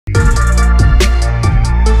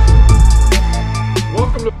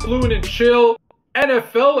welcome to Fluent and Chill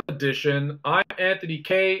NFL edition. I'm Anthony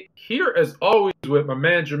K, here as always with my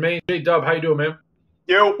man Jermaine. J-Dub, how you doing, man?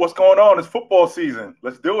 Yo, what's going on? It's football season.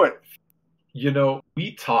 Let's do it. You know,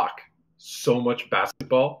 we talk so much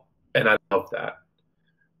basketball, and I love that.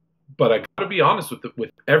 But I got to be honest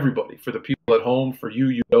with everybody, for the people at home, for you,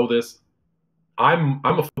 you know this. I'm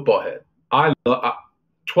a football head. 12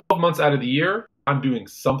 months out of the year, I'm doing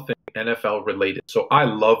something NFL related. So I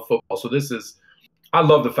love football. So I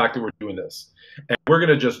love the fact that we're doing this. And we're going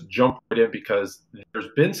to just jump right in because there's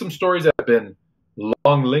been some stories that have been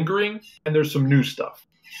long lingering and there's some new stuff.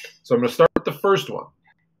 So I'm going to start with the first one.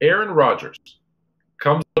 Aaron Rodgers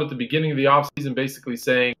comes out at the beginning of the offseason basically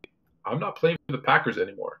saying, I'm not playing for the Packers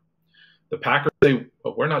anymore. The Packers say,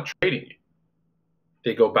 well, we're not trading you.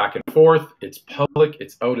 They go back and forth. It's public.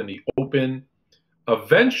 It's out in the open.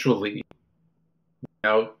 Eventually,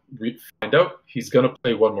 now we find out he's going to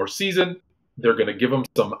play one more season. They're going to give him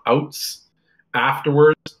some outs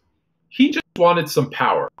afterwards. He just wanted some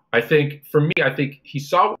power. I think he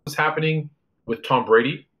saw what was happening with Tom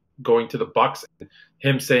Brady going to the Bucs and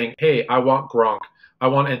him saying, hey, I want Gronk. I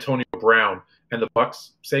want Antonio Brown. And the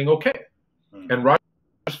Bucs saying, okay. And Rodgers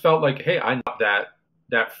felt like, hey, I need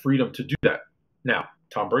that freedom to do that. Now,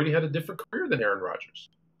 Tom Brady had a different career than Aaron Rodgers.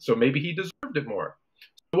 So maybe he deserved it more.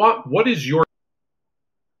 So what is your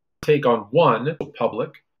take on one,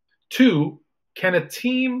 public? Two, can a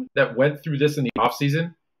team that went through this in the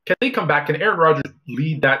offseason, can they come back? Can Aaron Rodgers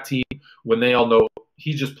lead that team when they all know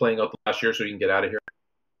he's just playing out the last year so he can get out of here?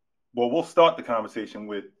 Well, we'll start the conversation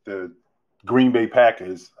with the Green Bay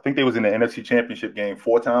Packers. I think they was in the NFC Championship game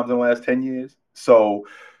 4 times in the last 10 years. So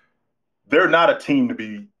they're not a team to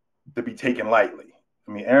be taken lightly.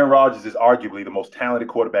 I mean, Aaron Rodgers is arguably the most talented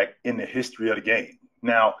quarterback in the history of the game.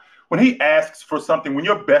 Now, when he asks for something, when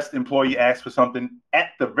your best employee asks for something,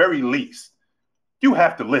 at the very least, you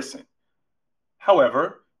have to listen.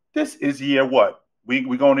 However, this is year what? We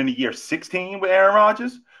going into year 16 with Aaron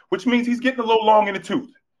Rodgers, which means he's getting a little long in the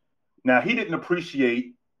tooth. Now, he didn't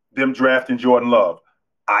appreciate them drafting Jordan Love.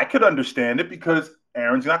 I could understand it because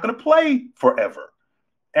Aaron's not going to play forever.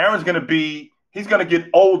 Aaron's going to get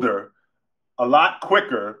older a lot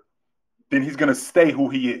quicker than he's going to stay who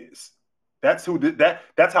he is. That's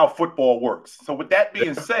how football works. So with that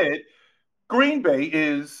being said, Green Bay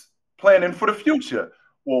is planning for the future.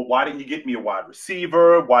 Well, why didn't you get me a wide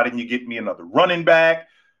receiver? Why didn't you get me another running back?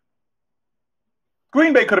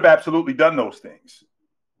 Green Bay could have absolutely done those things,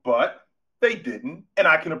 but they didn't. And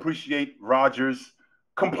I can appreciate Rodgers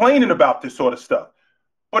complaining about this sort of stuff.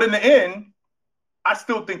 But in the end, I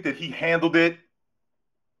still think that he handled it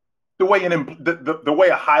the way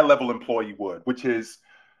a high-level employee would, which is,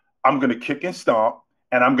 I'm going to kick and stomp,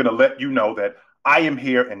 and I'm going to let you know that I am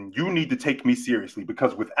here and you need to take me seriously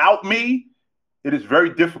because without me, it is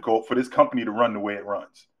very difficult for this company to run the way it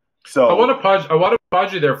runs. So I want to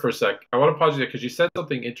pause you there for a sec. I want to pause you there because you said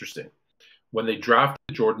something interesting. When they drafted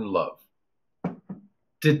Jordan Love,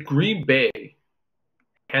 did Green Bay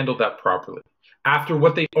handle that properly? After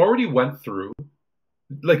what they already went through,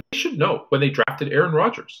 like they should know when they drafted Aaron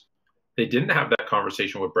Rodgers. They didn't have that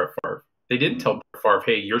conversation with Brett Favre. They didn't tell Brett Favre,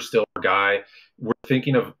 hey, you're still our guy. We're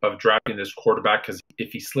thinking of drafting this quarterback because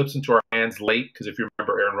if he slips into our hands late, because if you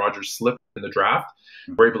remember, Aaron Rodgers slipped in the draft,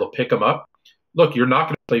 we're able to pick him up. Look, you're not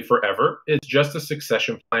going to play forever. It's just a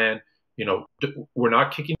succession plan. You know, we're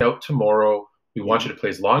not kicking out tomorrow. We want you to play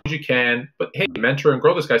as long as you can. But, hey, mentor and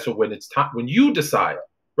grow this guy. So when it's time, when you decide,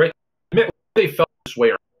 right, they felt this way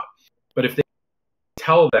or not. But if they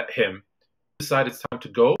tell him, decide it's time to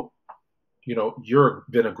go, you know, you've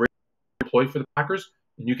been a great employee for the Packers,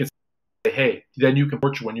 and you can say, hey, then you can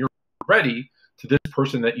portray when you're ready to this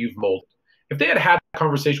person that you've molded. If they had a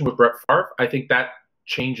conversation with Brett Favre, I think that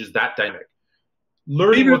changes that dynamic.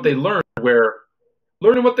 Learning what they learned,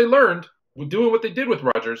 doing what they did with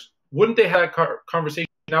Rodgers, wouldn't they have a conversation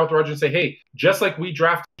now with Rodgers and say, hey, just like we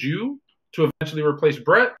drafted you to eventually replace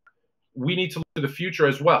Brett, we need to look to the future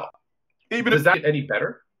as well. Does that get any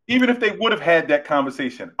better? Even if they would have had that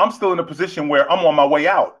conversation, I'm still in a position where I'm on my way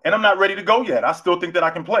out and I'm not ready to go yet. I still think that I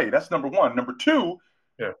can play. That's number one. Number two,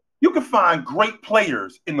 you can find great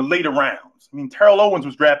players in the later rounds. I mean, Terrell Owens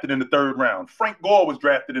was drafted in the 3rd round. Frank Gore was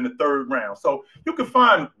drafted in the 3rd round. So you can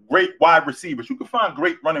find great wide receivers. You can find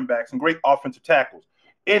great running backs and great offensive tackles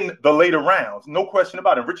in the later rounds. No question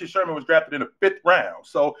about it. Richard Sherman was drafted in the 5th round.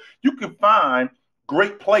 So you can find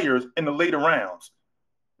great players in the later rounds.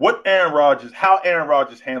 How Aaron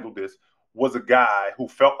Rodgers handled this was a guy who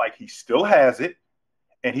felt like he still has it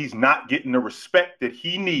and he's not getting the respect that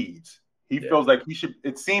he needs. He feels like he should,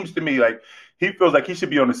 it seems to me like he feels like he should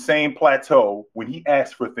be on the same plateau when he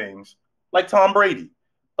asks for things like Tom Brady.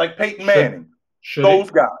 like Peyton Should Manning, should he?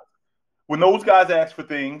 those guys. When those guys ask for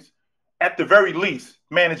things, at the very least,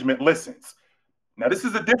 management listens. Now, this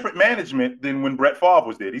is a different management than when Brett Favre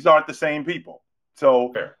was there. These aren't the same people.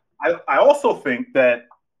 So Fair. I also think that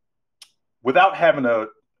without having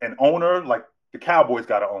an owner, like the Cowboys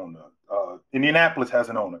got an owner, Indianapolis has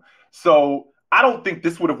an owner. So I don't think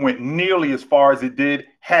this would have went nearly as far as it did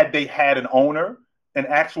had they had an owner, an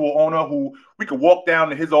actual owner who we could walk down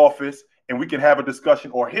to his office and we can have a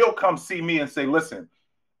discussion, or he'll come see me and say, listen,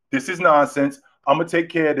 this is nonsense. I'm gonna take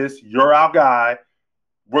care of this. You're our guy.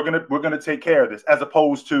 We're gonna take care of this. As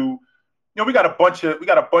opposed to, you know, we got a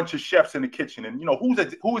bunch of chefs in the kitchen, and you know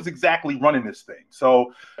who is exactly running this thing.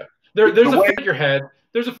 So there's a figurehead.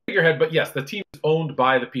 There's a figurehead, but yes, the team is owned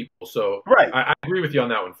by the people. So right. I agree with you on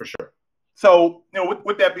that one for sure. So, you know,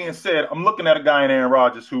 with that being said, I'm looking at a guy in Aaron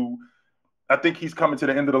Rodgers who I think he's coming to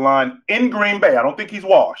the end of the line in Green Bay. I don't think he's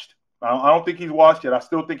washed. I don't think he's washed yet. I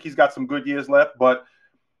still think he's got some good years left, but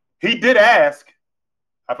he did ask,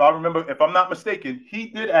 if I'm not mistaken, he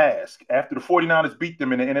did ask after the 49ers beat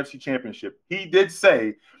them in the NFC Championship. He did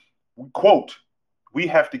say, quote, we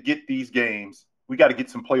have to get these games. We got to get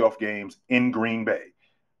some playoff games in Green Bay,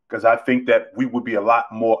 because I think that we'd be a lot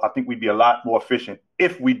more efficient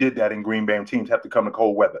if we did that in Green Bay, and teams have to come to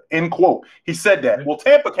cold weather. End quote. He said that. Well,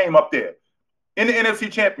 Tampa came up there in the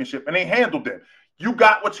NFC Championship, and they handled them. You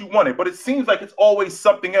got what you wanted, but it seems like it's always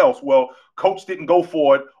something else. Well, coach didn't go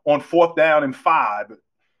for it on 4th down and 5.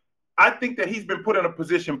 I think that he's been put in a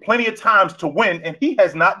position plenty of times to win, and he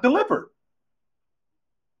has not delivered.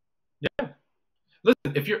 Yeah.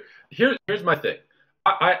 Listen, here's my thing.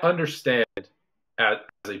 I understand as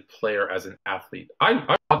a player, as an athlete,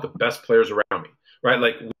 I want the best players around me, right?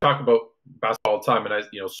 Like we talk about basketball all the time, and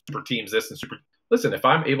super teams this and super. Listen, if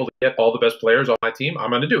I'm able to get all the best players on my team,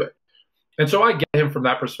 I'm going to do it. And so I get him from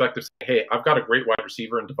that perspective, saying, hey, I've got a great wide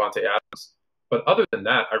receiver in Devontae Adams, but other than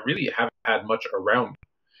that, I really haven't had much around me.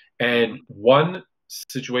 And one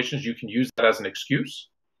situation is you can use that as an excuse,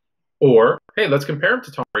 or hey, let's compare him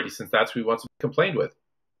to Tom Brady, since that's who he wants to be complained with.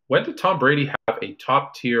 When did Tom Brady have a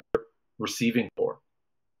top tier receiving corps?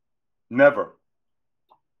 Never.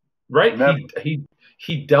 Right? Never.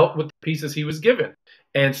 He dealt with the pieces he was given.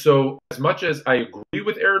 And so as much as I agree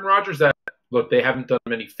with Aaron Rodgers that, look, they haven't done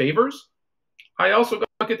many favors, I also got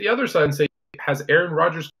to look at the other side and say, has Aaron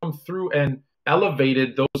Rodgers come through and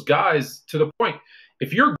elevated those guys to the point?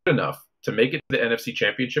 If you're good enough to make it to the NFC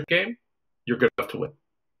Championship game, you're good enough to win.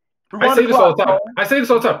 I say this all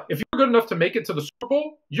the time. If you're good enough to make it to the Super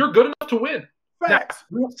Bowl, you're good enough to win. Facts.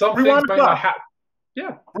 Now, some things might not happen.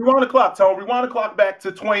 Yeah. Rewind the clock, Tone. Rewind the clock back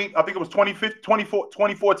to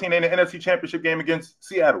 2014 in the NFC Championship game against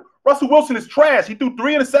Seattle. Russell Wilson is trash. He threw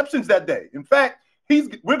 3 interceptions that day. In fact,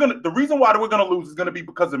 the reason why we're gonna lose is gonna be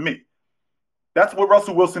because of me. That's what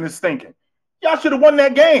Russell Wilson is thinking. Y'all should have won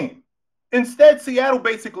that game. Instead, Seattle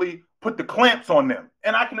basically put the clamps on them.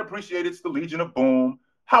 And I can appreciate it's the Legion of Boom.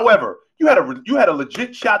 However, you had a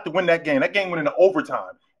legit shot to win that game. That game went into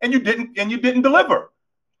overtime, and you didn't deliver.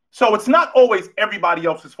 So it's not always everybody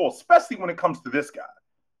else's fault, especially when it comes to this guy.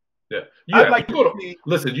 Yeah.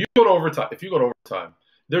 Listen, you go to overtime. If you go to overtime,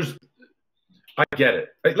 I get it.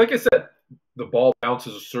 Like I said, the ball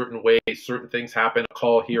bounces a certain way, certain things happen, a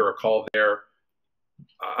call here, a call there.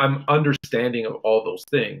 I'm understanding of all those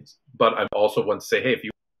things, but I'm also want to say, hey, if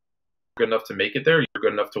you're good enough to make it there, you're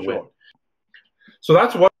good enough to win. So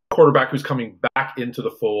that's one quarterback who's coming back into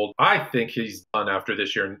the fold. I think he's done after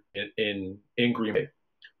this year in Green Bay.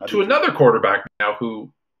 To another quarterback now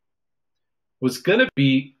who was going to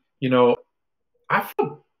be, I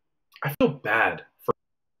feel bad for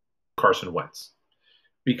Carson Wentz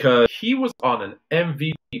because he was on an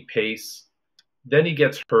MVP pace. Then he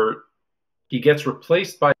gets hurt. He gets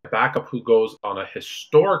replaced by a backup who goes on a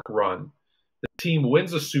historic run. The team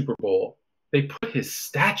wins a Super Bowl. They put his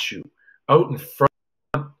statue out in front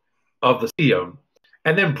of the stadium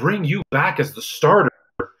and then bring you back as the starter,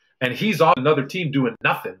 and he's on another team doing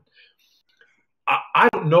nothing. I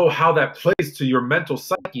don't know how that plays to your mental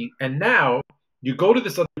psyche. And now you go to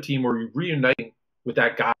this other team where you're reuniting with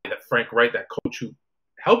that guy, that Frank Wright, that coach who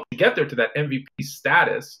helped you get there to that MVP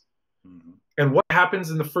status. Mm-hmm. And what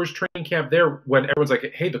happens in the first training camp there when everyone's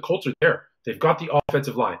like, hey, the Colts are there. They've got the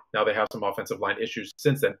offensive line. Now they have some offensive line issues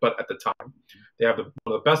since then, but at the time, they have one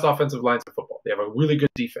of the best offensive lines in football. They have a really good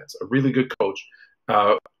defense, a really good coach,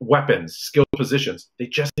 weapons, skilled positions. They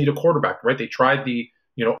just need a quarterback, right? They tried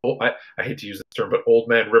I hate to use this term, but old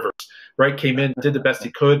man Rivers, right? Came in, did the best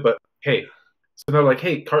he could, but hey, so they're like,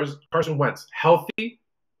 hey, Carson Wentz, healthy,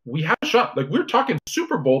 we have a shot. Like, we're talking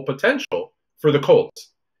Super Bowl potential for the Colts.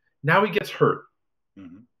 Now he gets hurt.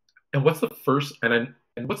 Mm-hmm. And what's the first, and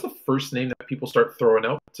And what's the first name that people start throwing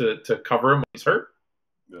out to cover him when he's hurt?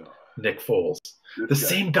 No. Nick Foles. This The guy.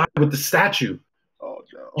 same guy with the statue. Oh,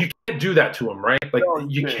 no. You can't do that to him, right? Like, No,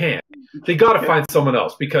 you can't. can't. They got to find someone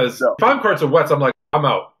else because No. if I'm Carson Wentz, I'm like, I'm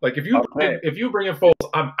out. Like, if you bring in Foles,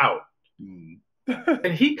 I'm out.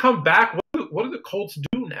 And he come back, what do the Colts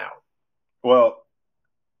do now? Well,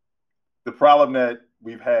 the problem that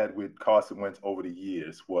we've had with Carson Wentz over the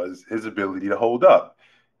years was his ability to hold up.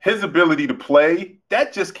 His ability to play,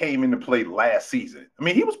 that just came into play last season. I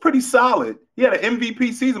mean, he was pretty solid. He had an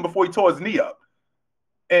MVP season before he tore his knee up.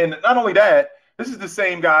 And not only that, this is the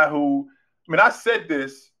same guy who, I mean, I said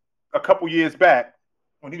this a couple years back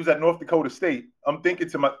when he was at North Dakota State. I'm thinking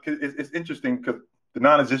to myself, it's interesting because the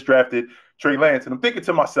Niners just drafted Trey Lance, and I'm thinking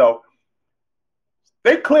to myself,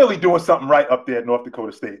 they're clearly doing something right up there at North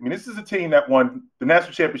Dakota State. I mean, this is a team that won the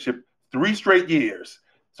national championship 3 straight years.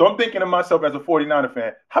 So I'm thinking to myself as a 49er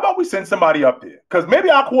fan, how about we send somebody up there? Because maybe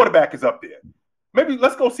our quarterback is up there. Maybe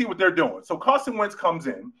let's go see what they're doing. So Carson Wentz comes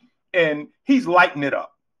in, and he's lighting it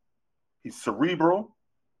up. He's cerebral.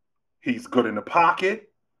 He's good in the pocket.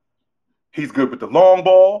 He's good with the long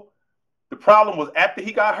ball. The problem was after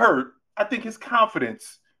he got hurt, I think his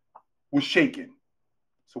confidence was shaken.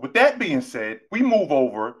 So with that being said, we move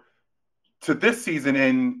over to this season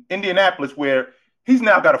in Indianapolis where he's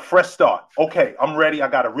now got a fresh start. Okay, I'm ready. I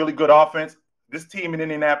got a really good offense. This team in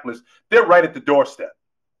Indianapolis, they're right at the doorstep.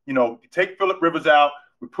 You know, you take Phillip Rivers out,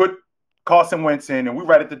 we put Carson Wentz in, and we're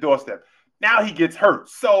right at the doorstep. Now he gets hurt.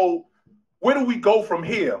 So where do we go from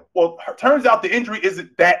here? Well, it turns out the injury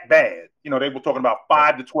isn't that bad. You know, they were talking about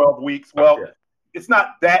 5 to 12 weeks. Well, it's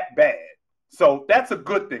not that bad. So that's a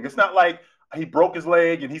good thing. It's not like he broke his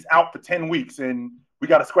leg and he's out for 10 weeks and we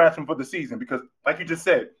got to scratch him for the season because, like you just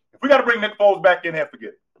said, if we got to bring Nick Foles back in here,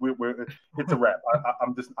 forget it. It's a wrap.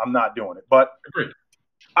 I'm not doing it. But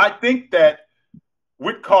I think that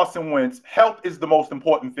with Carson Wentz, health is the most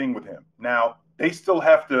important thing with him. Now, they still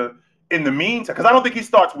have to, in the meantime, because I don't think he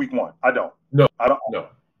starts week 1. I don't. No.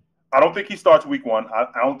 I don't think he starts week 1.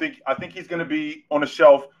 I think he's going to be on the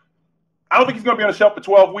shelf. I don't think he's going to be on the shelf for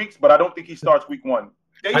 12 weeks, but I don't think he starts week 1.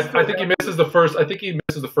 I think he misses the first. I think he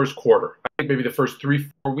misses the first quarter. I think maybe the first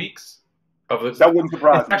 3-4 weeks of it. That wouldn't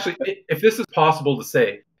surprise me. Actually, if this is possible to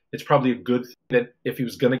say, it's probably a good thing that if he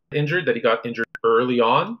was going to get injured, that he got injured early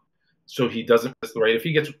on, so he doesn't miss the right. If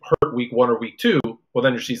he gets hurt week 1 or week 2, well,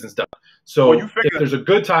 then your season's done. So if there's a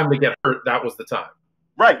good time to get hurt, that was the time.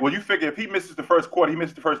 Right. Well, you figure if he misses the first quarter, he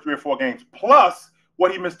missed the first 3 or 4 games, plus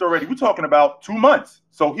what he missed already. We're talking about 2 months,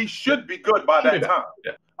 so he should be good by that time.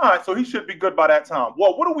 Yeah. All right, so he should be good by that time.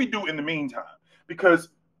 Well, what do we do in the meantime? Because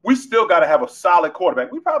we still got to have a solid quarterback.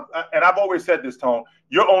 And I've always said this, Tone,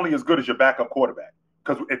 you're only as good as your backup quarterback.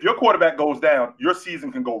 Because if your quarterback goes down, your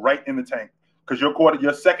season can go right in the tank. Because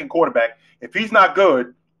your second quarterback, if he's not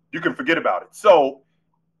good, you can forget about it. So,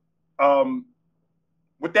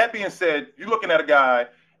 with that being said, you're looking at a guy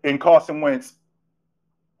in Carson Wentz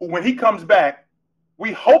who, when he comes back,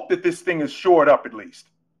 we hope that this thing is shored up at least.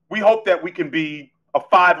 We hope that we can be a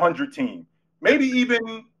 500 team, maybe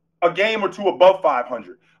even a game or 2 above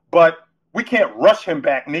 500. But we can't rush him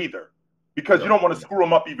back neither because you don't want to screw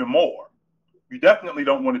him up even more. You definitely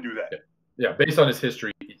don't want to do that. Yeah, based on his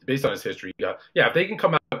history, if they can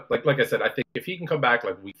come out like I said, I think if he can come back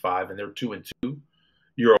like week 5 and they're 2-2,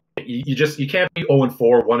 you're okay. You can't be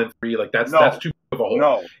 0-4, 1-3. Like that's too big of a hole.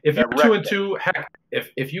 No, if you're 2-2, heck,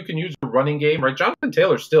 if you can use the running game, right? Jonathan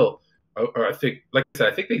Taylor still, or I think, like I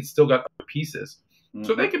said, I think they still got other pieces,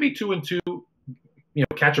 so they could be 2-2. You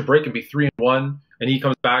know, catch a break and be 3-1, and he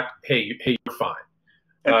comes back. Hey, you're fine.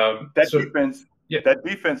 That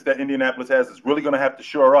defense that Indianapolis has is really going to have to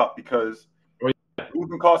shore up because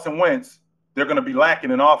losing Carson Wentz, they're going to be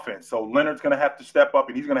lacking in offense. So Leonard's going to have to step up,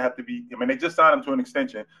 and he's going to have to be. I mean, they just signed him to an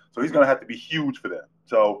extension, so he's going to have to be huge for them.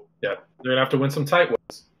 So yeah, they're going to have to win some tight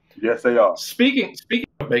ones. Yes, they are. Speaking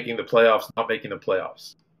of making the playoffs, not making the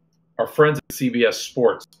playoffs, our friends at CBS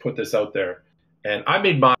Sports put this out there, and I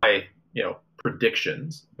made my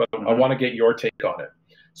predictions, but I want to get your take on it.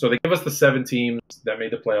 So they give us the 7 teams that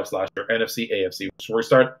made the playoffs last year, NFC, AFC. So we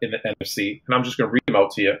start in the NFC, and I'm just going to read them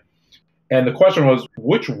out to you. And the question was,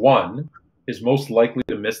 which one is most likely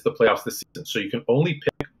to miss the playoffs this season? So you can only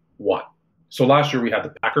pick one. So last year we had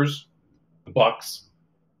the Packers, the Bucks,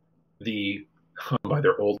 by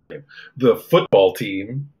their old name, the football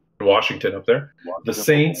team in Washington up there, the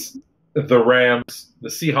Saints, the Rams, the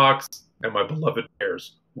Seahawks, and my beloved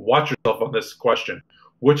Bears. Watch yourself on this question.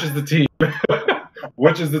 Which is the team?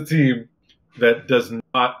 Which is the team that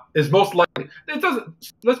is most likely? It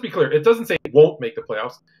doesn't. Let's be clear. It doesn't say it won't make the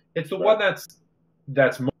playoffs. It's the one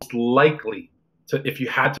that's most likely if you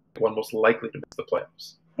had to pick one most likely to miss the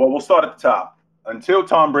playoffs? Well, we'll start at the top. Until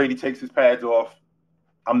Tom Brady takes his pads off,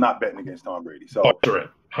 I'm not betting against Tom Brady. So you're in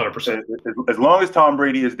 100%. As long as Tom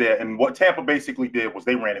Brady is there, and what Tampa basically did was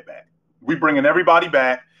they ran it back. We bringing everybody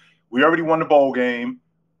back. We already won the bowl game.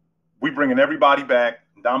 We bringing everybody back.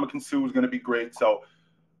 Ndamukong Suh is going to be great. So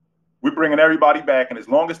we're bringing everybody back, and as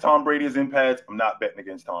long as Tom Brady is in pads, I'm not betting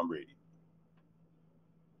against Tom Brady.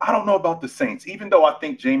 I don't know about the Saints. Even though I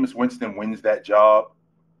think Jameis Winston wins that job,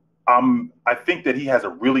 I think that he has a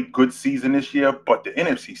really good season this year, but the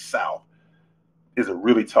NFC South is a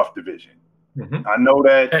really tough division. Mm-hmm. I know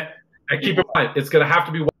that. And keep in mind, it's going to have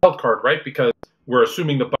to be wild card, right? Because we're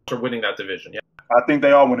assuming the Bucs are winning that division. Yeah, I think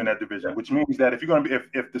they are winning that division, which means that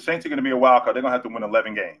if the Saints are going to be a wild card, they're going to have to win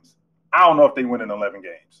 11 games. I don't know if they win in 11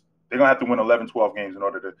 games. They're going to have to win 11, 12 games in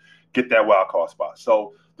order to get that wild card spot.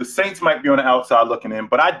 So the Saints might be on the outside looking in,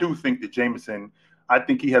 but I do think that Jameson, I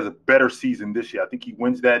think he has a better season this year. I think he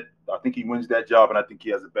wins that. I think he wins that job, and I think he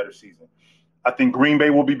has a better season. I think Green Bay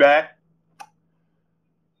will be back.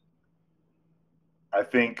 I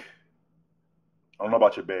don't know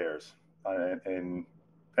about your Bears, and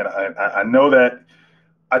I know that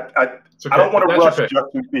I don't want to rush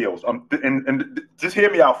Justin Fields. And just hear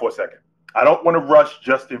me out for a second. I don't want to rush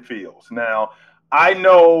Justin Fields. Now, I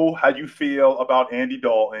know how you feel about Andy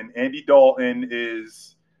Dalton. Andy Dalton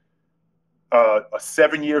is a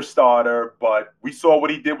 7-year starter, but we saw what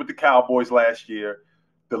he did with the Cowboys last year.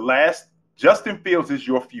 Justin Fields is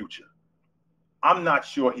your future. I'm not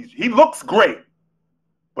sure he looks great,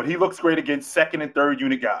 but he looks great against second and third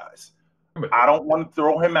unit guys. I don't want to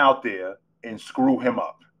throw him out there and screw him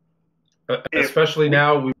up. Especially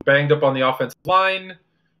now we've banged up on the offensive line,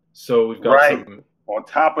 so we've got some on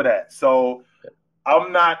top of that. So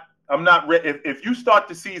I'm not ready. If you start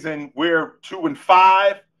the season we're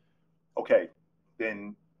 2-5, okay,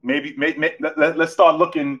 then maybe let's start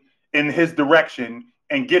looking in his direction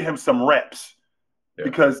and get him some reps,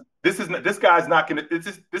 because this is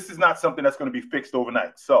not something that's going to be fixed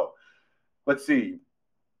overnight. So let's see.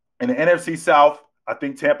 In the NFC South, I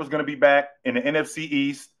think Tampa's going to be back. In the NFC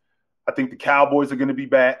East, I think the Cowboys are going to be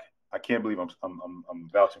back. I can't believe I'm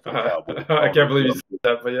vouching for the Cowboys. I can't believe you said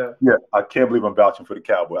that, but yeah. Yeah, I can't believe I'm vouching for the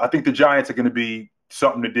Cowboys. I think the Giants are going to be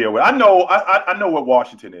something to deal with. I know what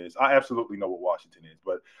Washington is. I absolutely know what Washington is,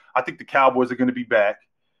 but I think the Cowboys are going to be back.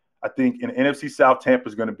 I think in the NFC South,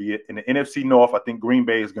 Tampa's going to be it. In the NFC North, I think Green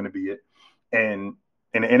Bay is going to be it. And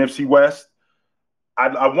in the NFC West,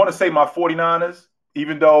 I want to say my 49ers,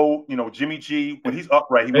 even though, Jimmy G, when he's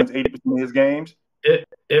upright, he wins 80% of his games.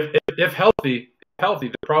 If healthy,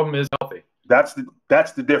 the problem is healthy. That's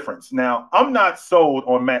the difference. Now, I'm not sold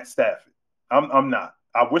on Matt Stafford. I'm not.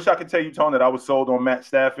 I wish I could tell you, Tone, that I was sold on Matt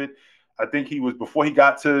Stafford. I think he was, before he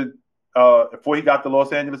got to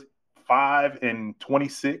Los Angeles,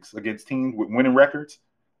 5-26 against teams with winning records.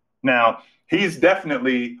 Now, he's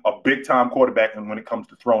definitely a big-time quarterback when it comes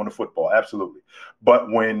to throwing the football, absolutely. But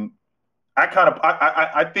when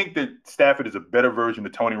I think that Stafford is a better version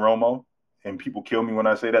of Tony Romo, and people kill me when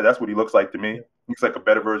I say that. That's what he looks like to me. He looks like a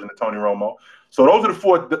better version of Tony Romo. So those are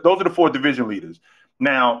the four division leaders.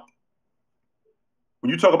 Now, when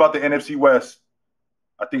you talk about the NFC West,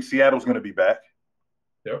 I think Seattle's going to be back.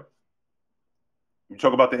 Yep. You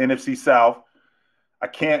talk about the NFC South, I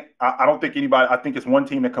don't think anybody. I think it's one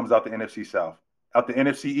team that comes out the NFC South. Out the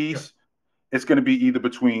NFC East, it's going to be either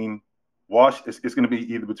between It's going to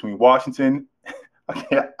be either between Washington.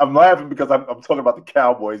 I'm laughing because I'm talking about the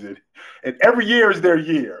Cowboys, and every year is their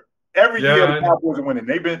year. Every year the Cowboys are winning.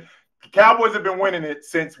 The Cowboys have been winning it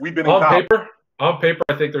since we've been in college. On paper,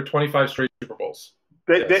 I think they're 25 straight Super Bowls.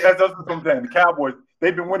 That's what I'm saying. The Cowboys,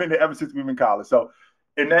 they've been winning it ever since we've been in college. So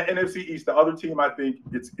in that NFC East, the other team, I think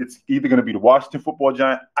it's either going to be the Washington football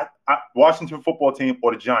team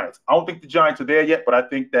or the Giants. I don't think the Giants are there yet, but I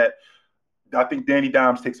think Danny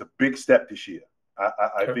Dimes takes a big step this year.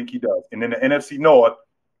 I think he does. And then the NFC North,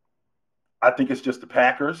 I think it's just the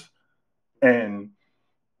Packers. And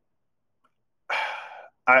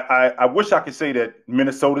I wish I could say that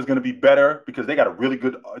Minnesota's going to be better because they got a really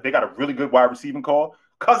good wide receiving call.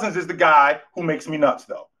 Cousins is the guy who makes me nuts,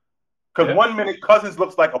 though. Because 1 minute Cousins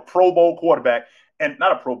looks like a Pro Bowl quarterback, and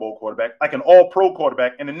not a Pro Bowl quarterback, like an all-pro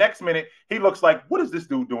quarterback. And the next minute, he looks like, what is this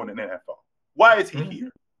dude doing in the NFL? Why is he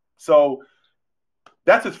here? So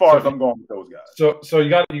that's as far as I'm going with those guys. So you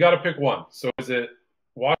got to pick one. So is it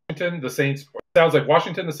Washington, the Saints? It sounds like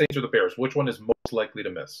Washington, the Saints, or the Bears. Which one is most likely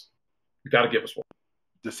to miss? You got to give us one.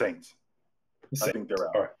 The Saints. I think they're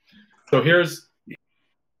out. All right. So here's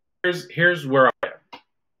where I am.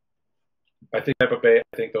 I think Tampa Bay.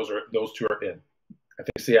 I think those two are in. I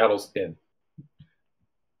think Seattle's in.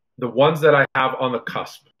 the ones that I have on the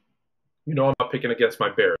cusp, I'm not picking against my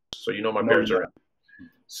Bears, so my No, Bears you're are in. not.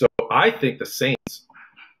 So I think the Saints,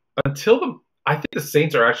 I think the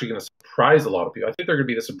Saints are actually going to surprise a lot of people. I think they're going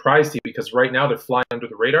to be the surprise team because right now they're flying under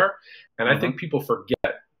the radar, and I think people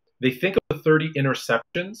forget. They think of the 30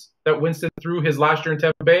 interceptions that Winston threw his last year in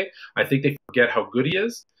Tampa Bay. I think they forget how good he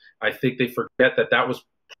is. I think they forget that was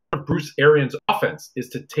part of Bruce Arians' offense is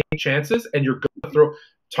to take chances, and you're going to throw.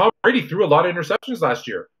 Tom Brady threw a lot of interceptions last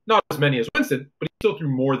year. Not as many as Winston, but he still threw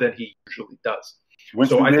more than he usually does.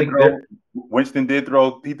 Winston did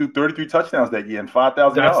throw. He threw 33 touchdowns that year and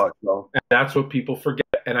 5,000 yards. So. That's what people forget.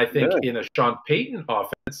 And I think in a Sean Payton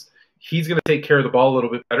offense, he's going to take care of the ball a little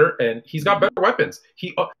bit better, and he's got better weapons.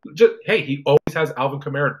 He always has Alvin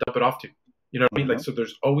Kamara to dump it off to. You know what I mean? So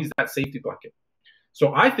there's always that safety blanket.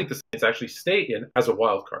 So I think the Saints actually stay in as a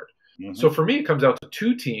wild card. So for me, it comes out to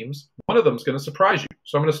two teams. One of them is going to surprise you.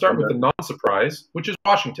 So I'm going to start with the non-surprise, which is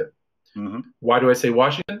Washington. Why do I say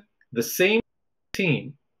Washington? The same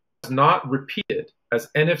team has not repeated as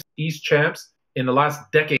NFC East champs in the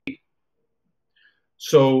last decade.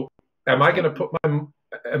 So am I going to put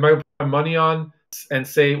my money on and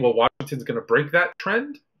say, well, Washington's going to break that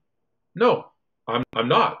trend? No, I'm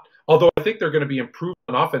not. Although I think they're going to be improved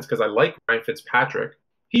on offense because I like Ryan Fitzpatrick.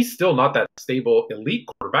 He's still not that stable elite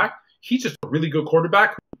quarterback. He's just a really good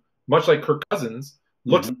quarterback, much like Kirk Cousins,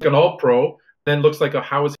 looks like an all-pro, then looks like a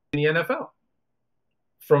how is he in the NFL?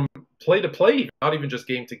 From play to play, not even just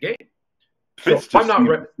game to game. Fitz just seems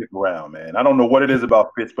to stick around, man. I don't know what it is about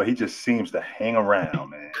Fitz, but he just seems to hang around,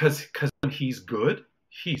 man. Because when he's good,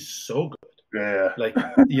 he's so good.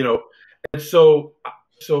 Yeah. And so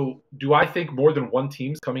do I think more than one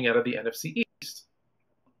team's coming out of the NFC East?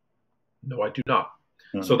 No, I do not.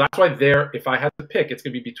 So that's why if I had to pick, it's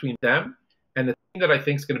going to be between them and the team that I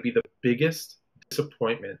think is going to be the biggest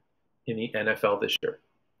disappointment in the NFL this year.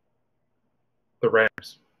 The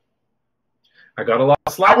Rams. I got a lot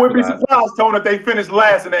of slack. I wouldn't be surprised, Tony, if they finished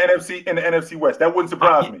last in the NFC West. That wouldn't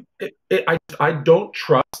surprise me. I don't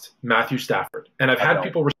trust Matthew Stafford. And I've had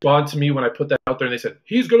people respond to me when I put that out there and they said,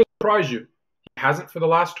 he's going to surprise you. He hasn't for the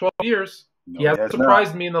last 12 years. No, he hasn't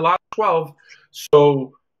surprised me in the last 12.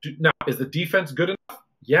 So now, is the defense good enough?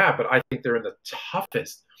 Yeah, but I think they're in the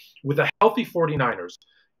toughest with a healthy 49ers,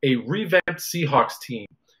 a revamped Seahawks team,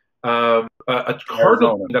 a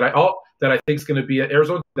Cardinal team that I think is going to be an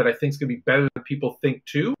Arizona that I think is going to be better than people think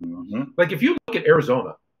too. Like if you look at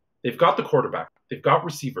Arizona, they've got the quarterback, they've got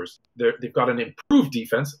receivers, they've got an improved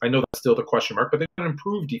defense. I know that's still the question mark, but they've got an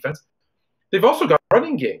improved defense. They've also got a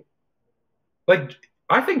running game. Like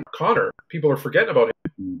I think Connor, people are forgetting about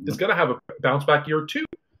him, is going to have a bounce back year too.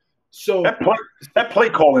 So that play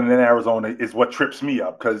calling in Arizona is what trips me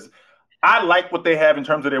up because I like what they have in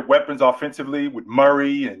terms of their weapons offensively with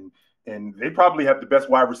Murray and they probably have the best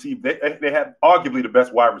wide receiver. They have arguably the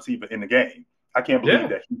best wide receiver in the game. I can't believe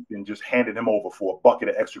that Houston just handed him over for a bucket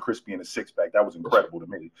of extra crispy and a six-pack. That was incredible to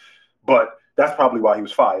me. But that's probably why he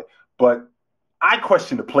was fired. But I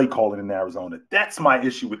question the play calling in Arizona. That's my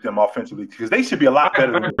issue with them offensively because they should be a lot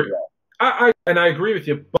better than they are. I agree with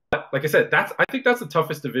you, but like I said, I think that's the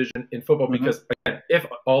toughest division in football because again, if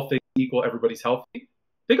all things equal, everybody's healthy.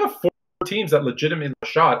 They got 4 teams that legitimately have a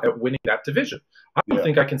shot at winning that division. I don't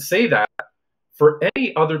think I can say that for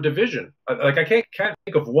any other division. Like I can't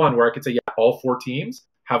think of one where I could say, yeah, all 4 teams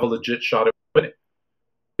have a legit shot at winning.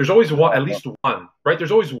 There's always one, at least one, right?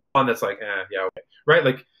 There's always one that's like, yeah, okay, right?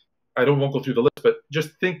 Like won't go through the list, but just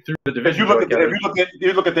think through the division. If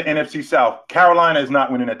you look at the NFC South, Carolina is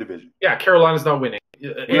not winning that division. Yeah, Carolina's not winning.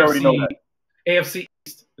 We already know that. AFC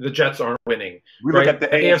East, the Jets aren't winning. We look at the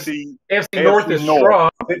AFC North is strong.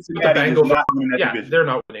 Cincinnati the Bengals is not winning that division. They're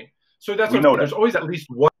not winning. So that's what there's always at least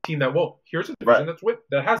one team that won't. Here's a division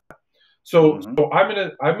that has that. So I'm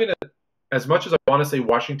gonna as much as I want to say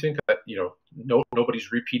Washington,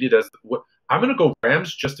 nobody's repeated as what I'm gonna go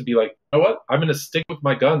Rams just to be like, you know what? I'm gonna stick with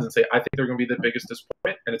my guns and say I think they're gonna be the biggest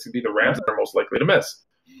disappointment, and it's gonna be the Rams that are most likely to miss.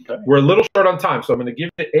 Okay. We're a little short on time, so I'm gonna give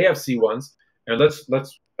you the AFC ones, and let's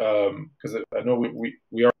because I know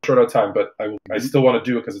we are short on time, but I still want to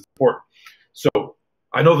do it because it's important. So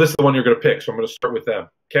I know this is the one you're gonna pick, so I'm gonna start with them.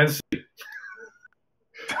 Kansas City,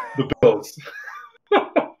 the Bills,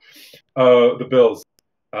 the Bills.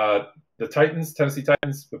 The Titans, Tennessee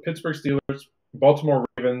Titans, the Pittsburgh Steelers, Baltimore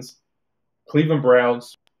Ravens, Cleveland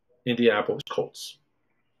Browns, Indianapolis Colts.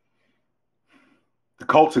 The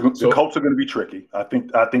Colts are going to be tricky. I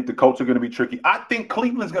think the Colts are going to be tricky. I think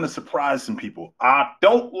Cleveland's going to surprise some people. I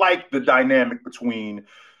don't like the dynamic between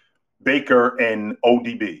Baker and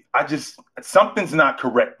ODB. Something's not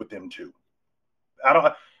correct with them two.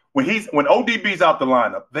 When ODB's out the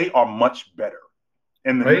lineup, they are much better.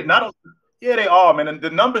 And right? not yeah, they are, man. And the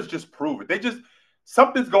numbers just prove it. They just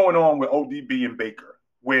something's going on with ODB and Baker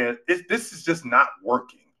where this is just not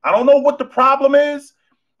working. I don't know what the problem is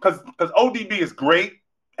because ODB is great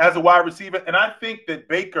as a wide receiver, and I think that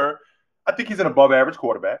Baker, I think he's an above average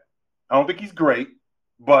quarterback. I don't think he's great,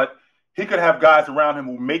 but he could have guys around him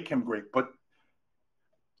who make him great. But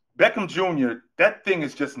Beckham Jr., that thing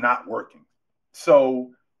is just not working.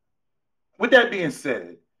 So, with that being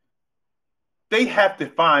said, they have to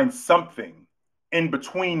find something in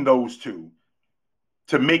between those two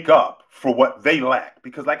to make up for what they lack.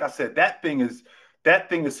 Because, like I said, that thing is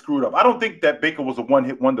screwed up. I don't think that Baker was a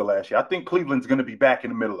one-hit wonder last year. I think Cleveland's going to be back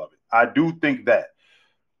in the middle of it. I do think that.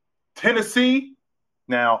 Tennessee,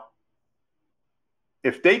 now,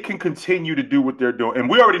 if they can continue to do what they're doing, and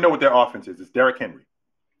we already know what their offense is, it's Derrick Henry.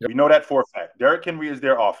 Yep. We know that for a fact. Derrick Henry is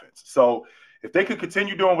their offense. So if they could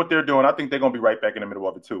continue doing what they're doing, I think they're going to be right back in the middle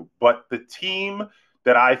of it too. But the team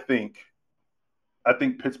that I think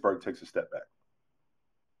Pittsburgh takes a step back.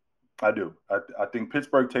 I do. I think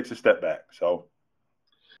Pittsburgh takes a step back. So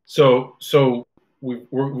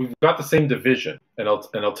we've got the same division, and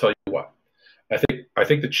I'll tell you what. I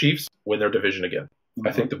think the Chiefs win their division again. Mm-hmm.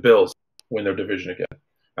 I think the Bills win their division again.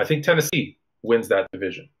 I think Tennessee wins that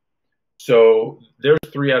division. So there's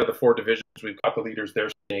 3 out of the 4 divisions. We've got the leaders there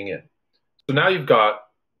staying in. So now you've got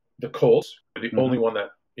the Colts, the mm-hmm. only one that,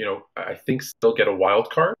 I think still get a wild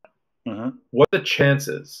card. Mm-hmm. What are the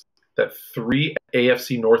chances that 3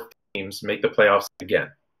 AFC North teams make the playoffs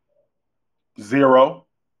again? 0.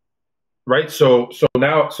 Right? So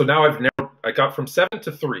now I've narrowed, I got from 7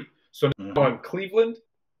 to 3. So now mm-hmm. I'm Cleveland,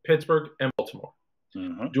 Pittsburgh, and Baltimore.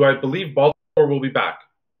 Mm-hmm. Do I believe Baltimore will be back?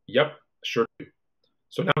 Yep, sure do.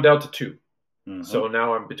 So now I'm down to 2. Mm-hmm. So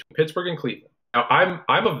now I'm between Pittsburgh and Cleveland. Now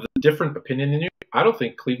I'm of a different opinion than you. I don't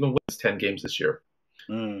think Cleveland wins 10 games this year.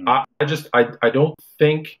 Mm. I don't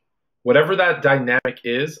think whatever that dynamic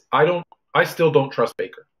is. I still don't trust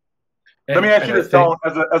Baker. Let me ask you this, Tone,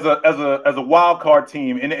 as a wild card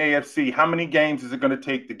team in the AFC, how many games is it going to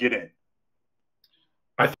take to get in?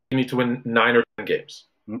 I think you need to win 9 or 10 games.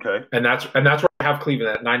 Okay. And that's where I have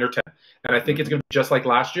Cleveland at 9 or 10. And I think it's going to be just like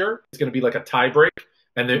last year. It's going to be like a tie break.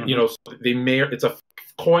 And then, mm-hmm. It's a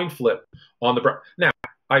coin flip on the Browns. Now,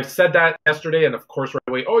 I said that yesterday, and of course, right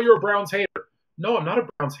away, oh, you're a Browns hater. No, I'm not a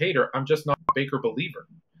Browns hater. I'm just not a Baker believer,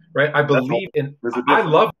 right? I believe in – I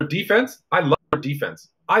love their defense.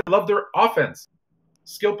 I love their offense,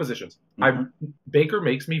 skill positions. Mm-hmm. Baker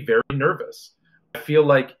makes me very nervous. I feel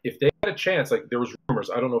like if they had a chance, like there was rumors,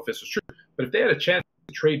 I don't know if this is true, but if they had a chance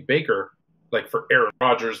to trade Baker, like for Aaron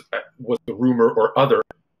Rodgers was the rumor or other,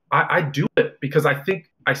 I'd do it because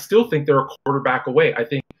I still think they're a quarterback away. I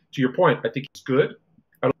think, to your point, I think he's good.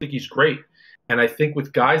 I don't think he's great. And I think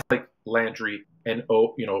with guys like Landry and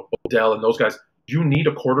Odell and those guys, you need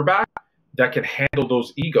a quarterback that can handle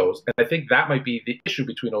those egos. And I think that might be the issue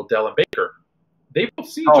between Odell and Baker. They both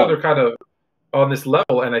see each other kind of on this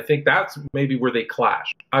level, and I think that's maybe where they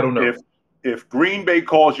clash. I don't know. If Green Bay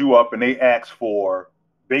calls you up and they ask for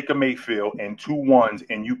Baker Mayfield and 2 1s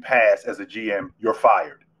and you pass as a GM, you're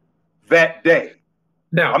fired that day.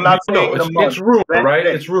 Now, I'm not saying it's rumor, right?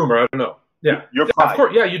 Day. It's rumor. I don't know. Yeah, you're fired. Of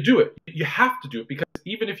course, yeah, you do it. You have to do it because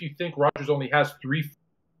even if you think Rodgers only has 3-4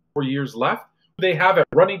 years left, who they have at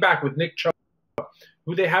running back with Nick Chubb,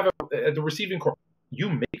 who they have at the receiving corps, you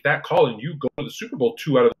make that call and you go to the Super Bowl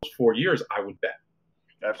 2 out of those 4 years, I would bet.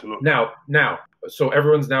 Absolutely. Now, so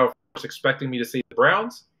everyone's now of course expecting me to say the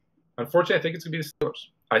Browns. Unfortunately, I think it's going to be the Steelers.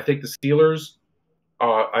 I think the Steelers,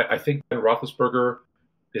 I think Ben Roethlisberger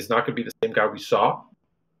is not going to be the same guy we saw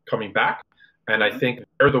coming back. And I think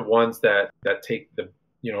they're the ones that take the,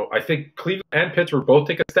 I think Cleveland and Pittsburgh both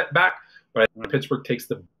take a step back, but I think Pittsburgh takes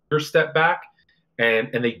the bigger step back and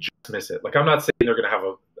they just miss it. Like, I'm not saying they're going to have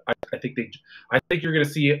I think you're going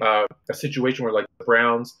to see a situation where like the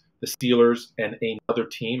Browns, the Steelers, and another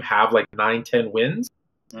team have like 9-10 wins,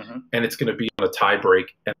 and it's going to be on a tie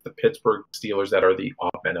break, and the Pittsburgh Steelers that are the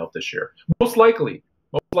odd men out this year. Most likely,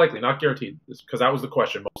 not guaranteed, because that was the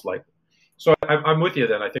question. Most likely. So I'm with you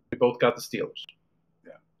then. I think we both got the Steelers.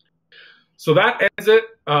 Yeah. So that ends it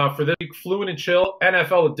for this week, Fluent and Chill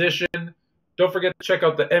NFL edition. Don't forget to check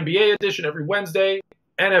out the NBA edition every Wednesday,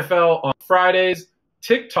 NFL on Fridays,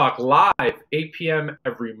 TikTok live 8 p.m.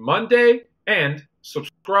 every Monday, and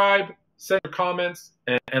subscribe, send your comments,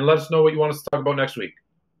 and let us know what you want us to talk about next week.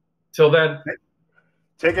 Till then,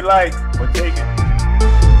 take it light, but take it.